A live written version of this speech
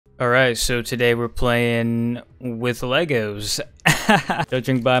Alright, so today we're playing with Legos.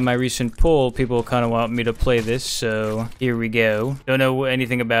 Judging by my recent poll, people kind of want me to play this, so here we go. Don't know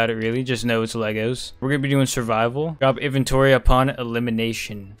anything about it really, just know it's Legos. We're gonna be doing survival. Drop inventory upon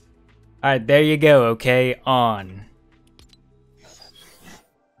elimination. Alright, there you go, okay? On.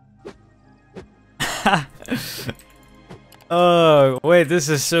 Oh, wait, this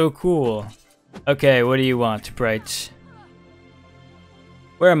is so cool. Okay, what do you want, Bright?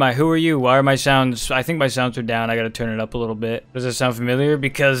 Where am I? Who are you? Why are my sounds... I think my sounds are down. I gotta turn it up a little bit. Does that sound familiar?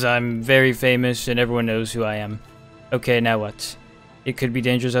 Because I'm very famous and everyone knows who I am. Okay, now what? It could be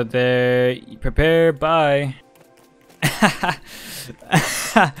dangerous out there. Prepare. Bye.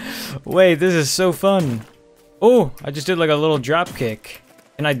 Wait, this is so fun. Oh, I just did like a little drop kick.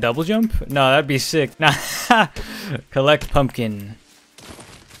 Can I double jump? No, that'd be sick. Nah. Collect pumpkin.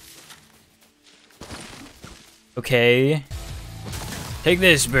 Okay. Take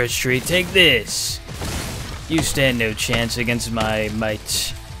this, birch tree. Take this. You stand no chance against my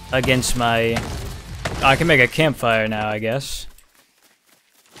might. Against my... Oh, I can make a campfire now, I guess.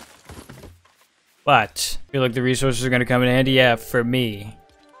 What? Feel like the resources are gonna come in handy? Yeah, for me.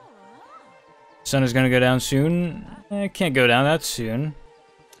 Sun is gonna go down soon? It can't go down that soon.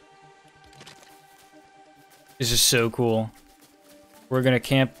 This is so cool. We're gonna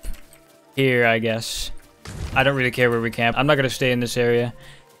camp here, I guess. I don't really care where we camp. I'm not gonna stay in this area.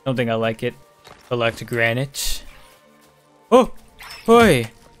 Don't think I like it. Collect granite. Oh! Boy!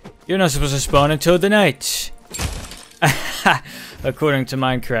 You're not supposed to spawn until the night! According to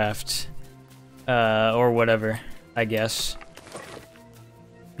Minecraft. Or whatever, I guess.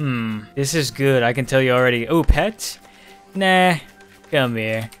 This is good. I can tell you already. Oh, pet? Nah. Come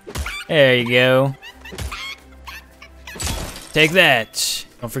here. There you go. Take that!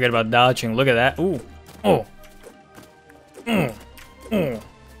 Don't forget about dodging. Look at that. Ooh. Oh.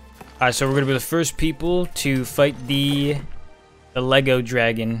 Alright, so we're gonna be the first people to fight the Lego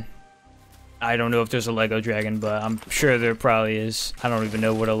dragon. I don't know if there's a Lego dragon, but I'm sure there probably is. I don't even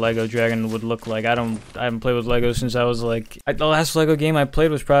know what a Lego dragon would look like. I haven't played with Lego since I was like... the last Lego game I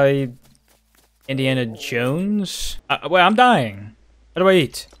played was probably Indiana Jones? Wait, I'm dying. How do I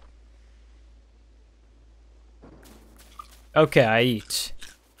eat? Okay, I eat.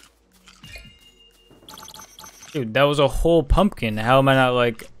 Dude, that was a whole pumpkin. How am I not,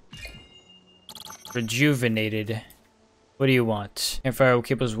 like, rejuvenated? What do you want? Campfire will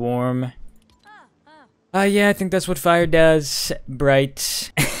keep us warm. Yeah, I think that's what fire does.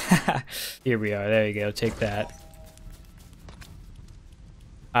 Bright. Here we are. There you go. Take that.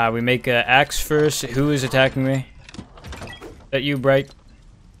 We make an axe first. Who is attacking me? Is that you, Bright?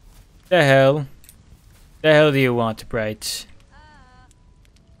 The hell? The hell do you want, Bright?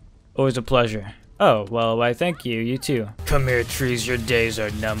 Always a pleasure. Oh, well, why thank you. You too. Come here, trees. Your days are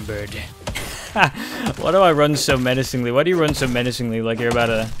numbered. Why do I run so menacingly? Why do you run so menacingly like you're about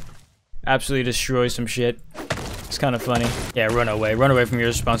to absolutely destroy some shit? It's kind of funny. Yeah, run away. Run away from your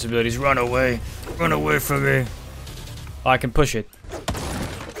responsibilities. Run away. Run away from me. Oh, I can push it.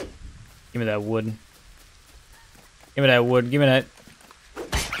 Give me that wood. Give me that wood. Give me that.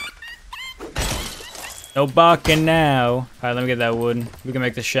 No barking now. Alright, let me get that wood. We can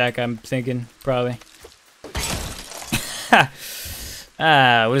make the shack, I'm thinking, probably.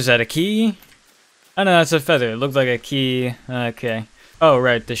 What is that, a key? Oh no, that's a feather. It looked like a key. Okay. Oh,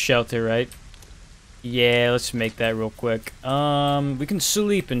 right, the shelter, right? Yeah, let's make that real quick. We can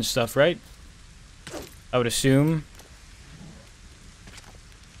sleep and stuff, right? I would assume.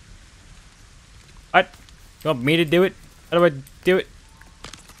 What? You want me to do it? How do I do it?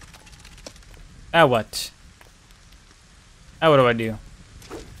 Now what? Now what do I do?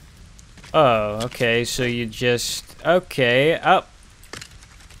 Oh, okay, so you just... Okay, up.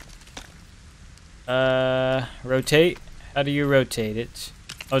 Rotate? How do you rotate it?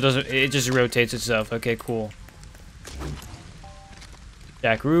 Oh, it doesn't... It just rotates itself. Okay, cool.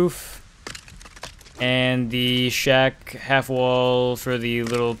 Shack roof. And the shack half wall for the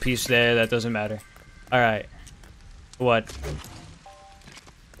little piece there. That doesn't matter. Alright. What?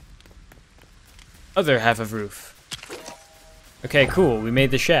 Other half of roof. Okay, cool. We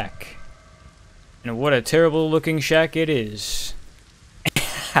made the shack. And what a terrible looking shack it is.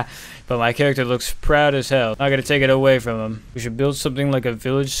 But my character looks proud as hell. Not gonna take it away from him. We should build something like a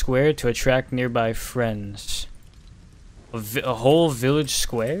village square to attract nearby friends. A whole village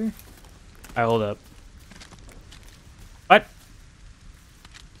square? Alright, hold up. What?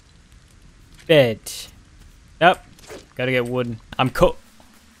 Bed. Nope. Gotta get wood. I'm cold.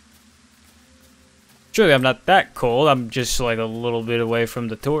 Surely I'm not that cold. I'm just like a little bit away from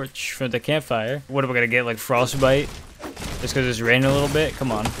the torch, from the campfire. What am I gonna get, like frostbite? Just because it's raining a little bit?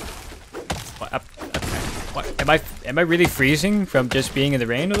 Come on. What? Am I really freezing from just being in the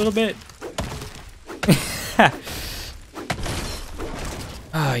rain a little bit?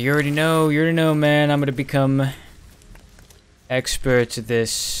 Oh, you already know, man. I'm gonna become expert at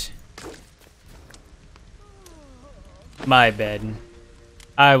this. My bed.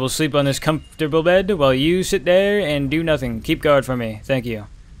 I will sleep on this comfortable bed while you sit there and do nothing. Keep guard for me. Thank you.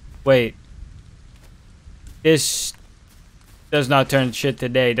 Wait. This does not turn shit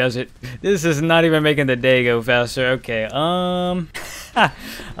today, does it? This is not even making the day go faster. Okay,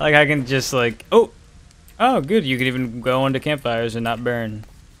 like I can just like, oh, good. You can even go onto campfires and not burn.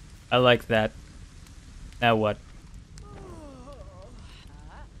 I like that. Now what?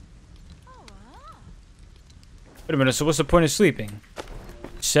 Wait a minute, so what's the point of sleeping?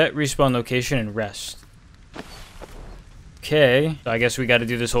 Set respawn location and rest. Okay, so I guess we gotta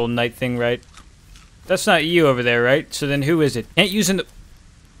do this whole night thing, right? That's not you over there, right? So then who is it? Can't use in the...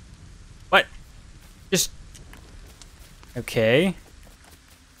 What? Just... Okay.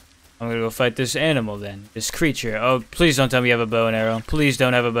 I'm gonna go fight this animal then. This creature. Oh, please don't tell me you have a bow and arrow. Please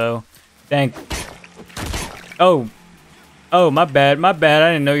don't have a bow. Thank... Oh. Oh, my bad. My bad.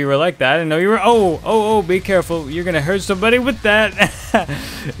 I didn't know you were like that. I didn't know you were... Oh, be careful. You're gonna hurt somebody with that.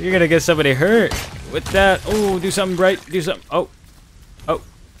 You're gonna get somebody hurt with that. Oh, do something bright. Do something... Oh.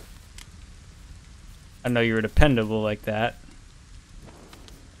 I know you were dependable like that.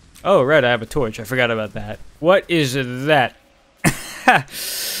 Oh, right, I have a torch. I forgot about that. What is that?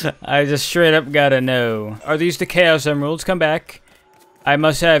 I just straight up gotta know. Are these the Chaos Emeralds? Come back. I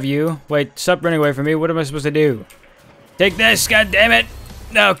must have you. Wait, stop running away from me. What am I supposed to do? Take this, god damn it!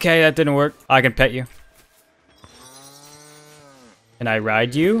 Okay, that didn't work. I can pet you. Can I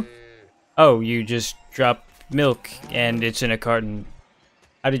ride you? Oh, you just dropped milk and it's in a carton.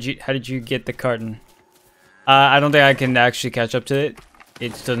 How did you get the carton? I don't think I can actually catch up to it.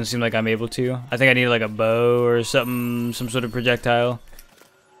 It doesn't seem like I'm able to. I think I need like a bow or something, some sort of projectile.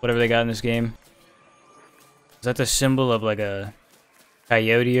 Whatever they got in this game. Is that the symbol of like a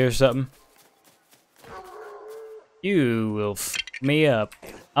coyote or something? You will f me up.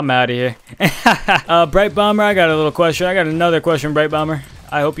 I'm out of here. Bright Bomber, I got a little question. I got another question, Bright Bomber.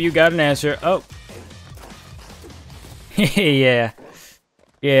 I hope you got an answer. Oh. Yeah.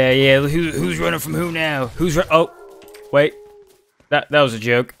 Yeah. Who's running from who now? Oh, wait. That was a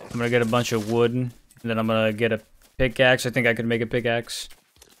joke. I'm gonna get a bunch of wood, and then I'm gonna get a pickaxe. I think I could make a pickaxe.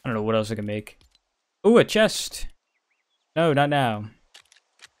 I don't know what else I can make. Ooh, a chest. No, not now.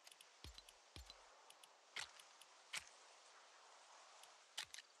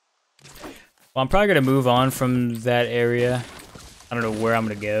 Well, I'm probably gonna move on from that area. I don't know where I'm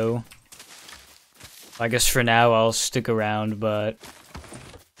gonna go. I guess for now I'll stick around, but...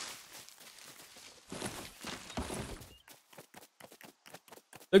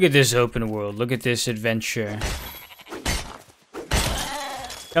 Look at this open world. Look at this adventure.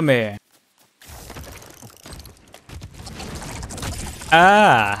 Come here.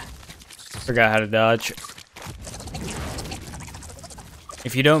 Ah! Forgot how to dodge.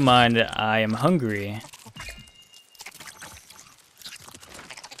 If you don't mind, I am hungry.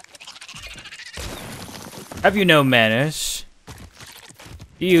 Have you no manners?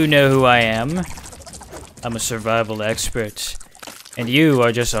 Do you know who I am? I'm a survival expert. And you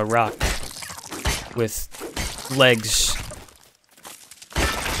are just a rock. With legs.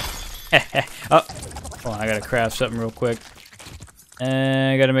 Oh! Hold on, I gotta craft something real quick.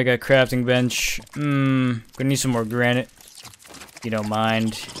 I gotta make a crafting bench. Gonna need some more granite. If you don't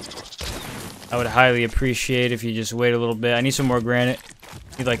mind. I would highly appreciate if you just wait a little bit. I need some more granite.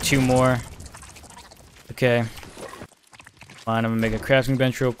 Need like 2 more. Okay. Fine, I'm gonna make a crafting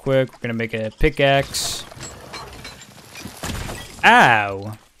bench real quick. We're gonna make a pickaxe.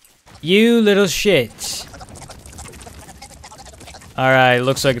 Ow! You little shit. Alright,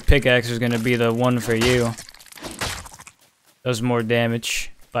 looks like a pickaxe is gonna be the one for you. Does more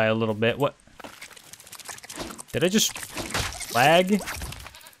damage by a little bit. What? Did I just lag?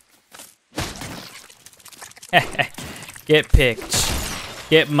 Get picked.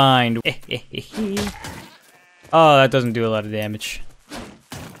 Get mined. Oh, that doesn't do a lot of damage.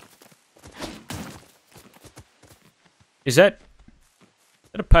 Is that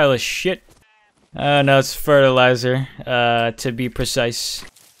a pile of shit? No, it's fertilizer, to be precise.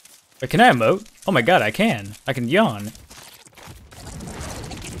 Wait, can I emote? Oh my god, I can. I can yawn.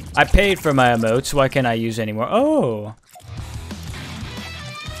 I paid for my emotes, why can't I use any more? Oh!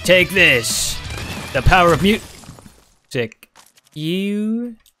 Take this! The power of music.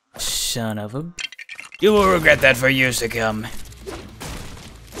 You son of a... You will regret that for years to come.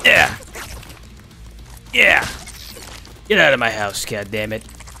 Yeah! Yeah! Get out of my house, goddammit.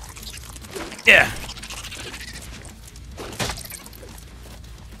 Yeah.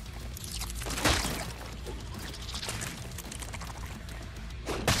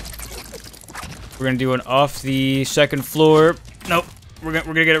 We're gonna do one off the second floor. Nope. We're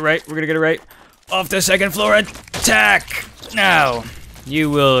gonna get it right. We're gonna get it right. Off the second floor. Attack! Now, you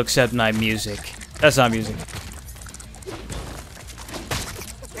will accept my music. That's not music.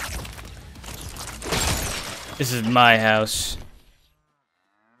 This is my house.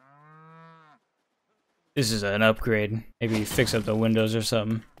 This is an upgrade. Maybe fix up the windows or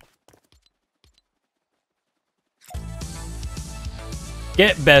something.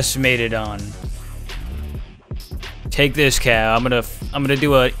 Get best mated on. Take this, cow. I'm gonna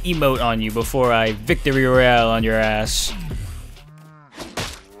do a emote on you before I victory royale on your ass.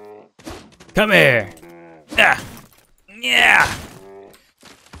 Come here. Yeah. Yeah.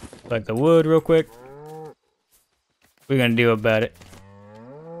 Like the wood real quick. What are we gonna do about it?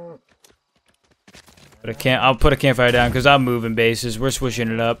 But I'll put a campfire down because I'm moving bases. We're switching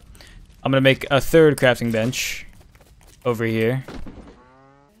it up. I'm gonna make a third crafting bench over here.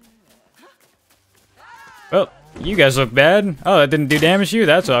 Well, you guys look bad. Oh, that didn't do damage to you?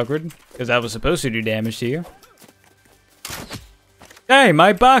 That's awkward. Because that was supposed to do damage to you. Hey,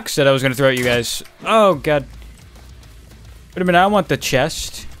 my box that I was going to throw at you guys. Oh, God. Wait a minute, I want the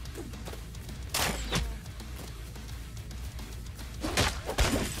chest.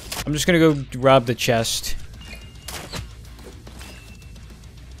 I'm just going to go rob the chest.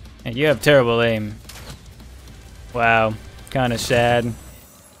 And you have terrible aim. Wow. Kind of sad.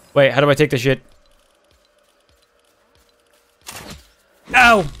 Wait, how do I take the shit?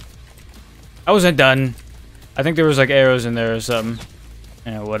 Ow! I wasn't done. I think there was like arrows in there or something.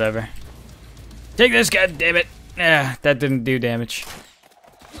 Yeah, whatever. Take this, goddammit! Yeah, that didn't do damage.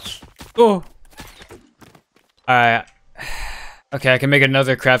 Oh! Alright. Okay, I can make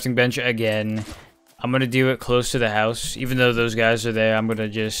another crafting bench again. I'm gonna do it close to the house. Even though those guys are there, I'm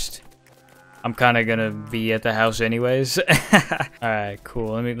kinda gonna be at the house anyways. Alright,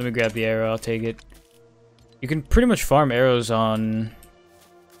 cool. Let me grab the arrow, I'll take it. You can pretty much farm arrows on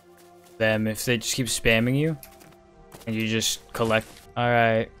them if they just keep spamming you and you just collect. All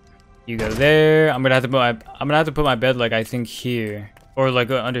right, you go there. I'm gonna have to put my bed like I think here or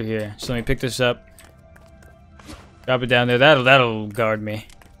like under here. So let me pick this up, drop it down there. That'll guard me,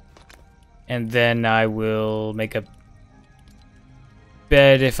 and then I will make a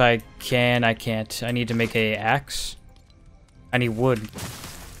bed if I can. I can't. I need to make a axe. I need wood.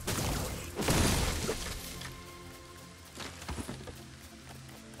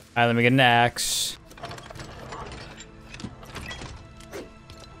 Alright, let me get an axe.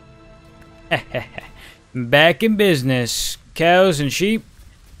 Back in business. Cows and sheep.